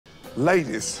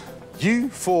Ladies, you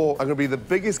four are going to be the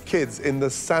biggest kids in the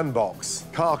sandbox.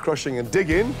 Car crushing and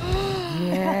digging.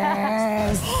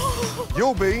 Yes!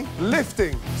 You'll be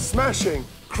lifting, smashing,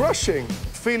 crushing,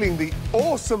 feeling the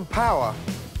awesome power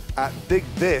at Dig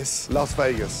This Las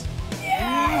Vegas.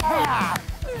 Yeah!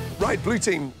 Right, blue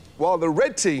team, while the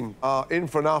red team are in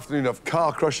for an afternoon of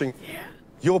car crushing,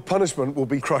 your punishment will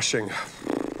be crushing.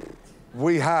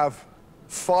 We have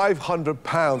 500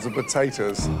 pounds of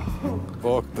potatoes.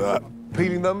 Fuck that.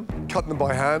 Peeling them, cutting them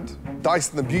by hand,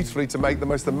 dicing them beautifully to make the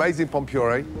most amazing pom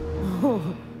puree.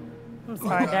 I'm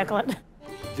sorry, Declan.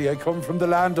 See, I come from the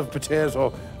land of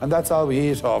potato, and that's all we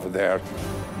eat over there.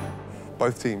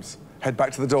 Both teams, head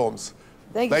back to the dorms.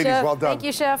 Thank you, Ladies, Chef. well done. Thank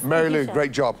you, Chef. Mary Thank you, Lou, Chef.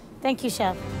 great job. Thank you,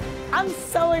 Chef. I'm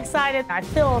so excited. I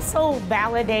feel so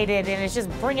validated, and it's just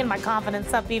bringing my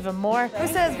confidence up even more. Who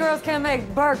says girls can't make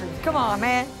burgers? Come on,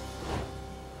 man.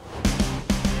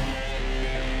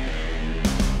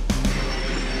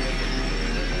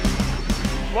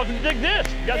 Welcome to Dig This.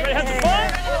 You guys ready to have some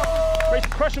fun? Ready to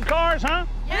crush some cars, huh?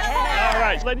 Yeah. All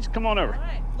right, ladies, come on over.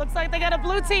 Looks like they got a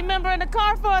blue team member in the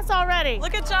car for us already.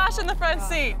 Look at Josh in the front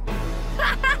seat.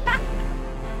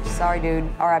 Sorry, dude.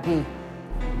 R.I.P.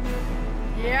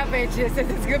 Yeah, bitches, this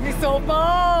is gonna be so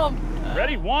bomb.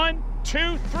 Ready? 1,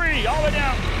 2, 3, all the way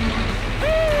down.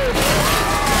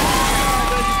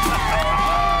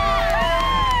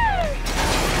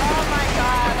 Oh my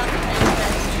God, that's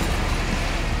amazing.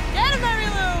 Get him, Mary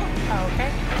Lou. Okay.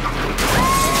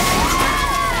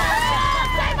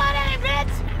 Say my name,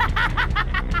 bitch!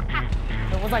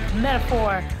 It was like a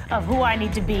metaphor of who I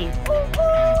need to be.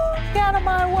 Get out of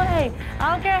my way.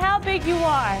 I don't care how big you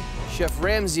are. Chef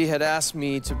Ramsay had asked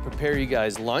me to prepare you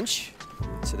guys lunch.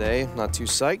 Today, I'm not too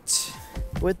psyched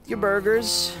with your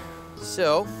burgers.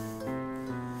 So,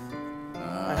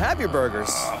 I have your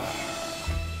burgers.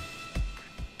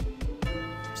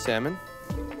 Salmon,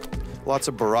 lots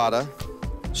of burrata.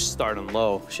 Starting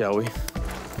low, shall we?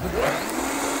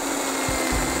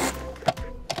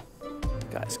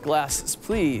 Guys, glasses,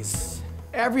 please.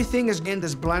 Everything is in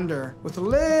this blender with a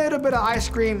little bit of ice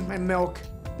cream and milk.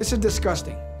 This is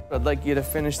disgusting. I'd like you to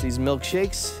finish these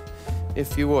milkshakes,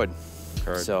 if you would.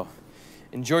 Heard. So,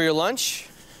 enjoy your lunch.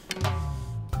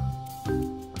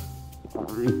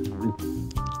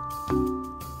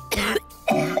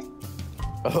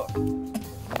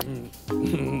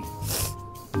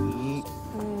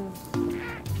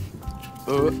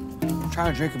 I'm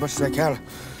trying to drink as much as I can.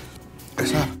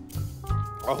 It's not.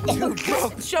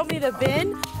 Show me the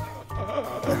bin.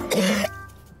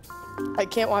 I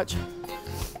can't watch.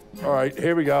 All right,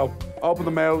 here we go. Open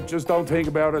the mouth, just don't think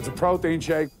about it. It's a protein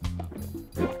shake.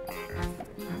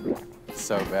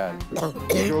 So bad.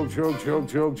 Chug, chug, chug,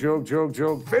 chug, chug, chug,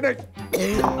 chug. Finish!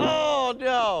 Oh,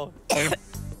 no.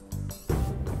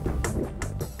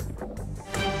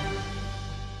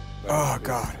 Oh,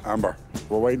 God. Amber,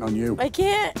 we're waiting on you. I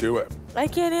can't. Do it. I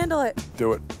can't handle it.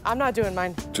 Do it. I'm not doing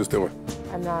mine. Just do it.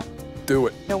 I'm not. Do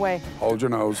it. No way. Hold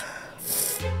your nose.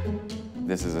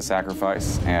 This is a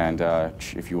sacrifice, and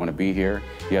if you want to be here,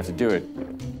 you have to do it.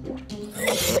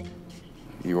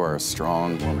 You are a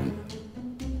strong woman.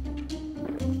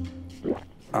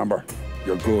 Amber,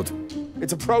 you're good.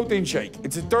 It's a protein shake.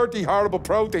 It's a dirty, horrible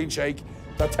protein shake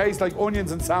that tastes like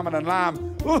onions and salmon and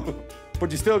lamb. Ugh.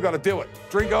 But you still gotta do it.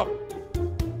 Drink up.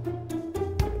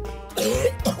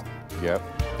 Yep,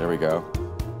 there we go.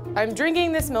 I'm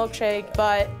drinking this milkshake,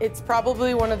 but it's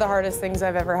probably one of the hardest things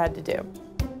I've ever had to do.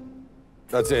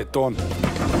 That's it, done.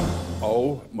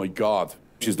 Oh my God,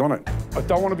 she's done it. I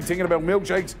don't want to be thinking about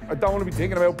milkshakes. I don't want to be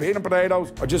thinking about peanut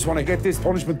potatoes. I just want to get this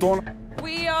punishment done.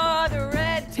 We are the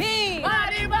red team.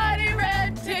 Mighty, mighty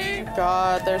red team.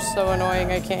 God, they're so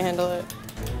annoying. I can't handle it.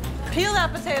 Peel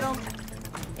that potato.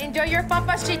 Enjoy your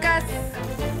papas, chicas.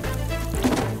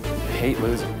 I hate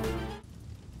losing.